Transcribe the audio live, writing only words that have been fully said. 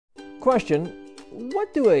Question: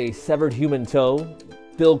 what do a severed human toe,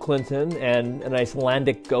 Bill Clinton, and an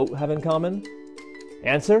Icelandic goat have in common?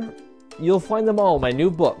 Answer: you'll find them all in my new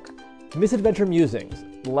book, Misadventure Musings,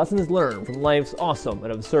 Lessons Learned from Life's Awesome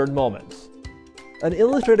and Absurd Moments. An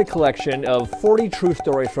illustrated collection of 40 true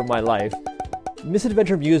stories from my life,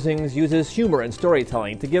 Misadventure Musings uses humor and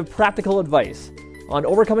storytelling to give practical advice on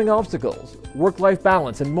overcoming obstacles, work-life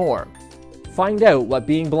balance, and more. Find out what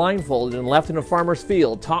being blindfolded and left in a farmer's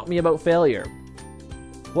field taught me about failure,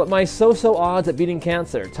 what my so-so odds at beating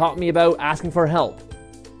cancer taught me about asking for help,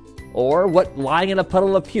 or what lying in a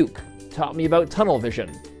puddle of puke taught me about tunnel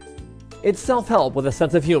vision. It's self-help with a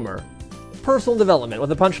sense of humor, personal development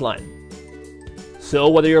with a punchline. So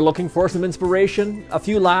whether you're looking for some inspiration, a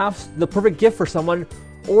few laughs, the perfect gift for someone,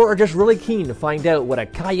 or are just really keen to find out what a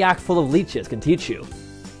kayak full of leeches can teach you,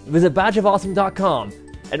 visit badgeofawesome.com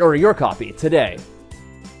and order your copy today.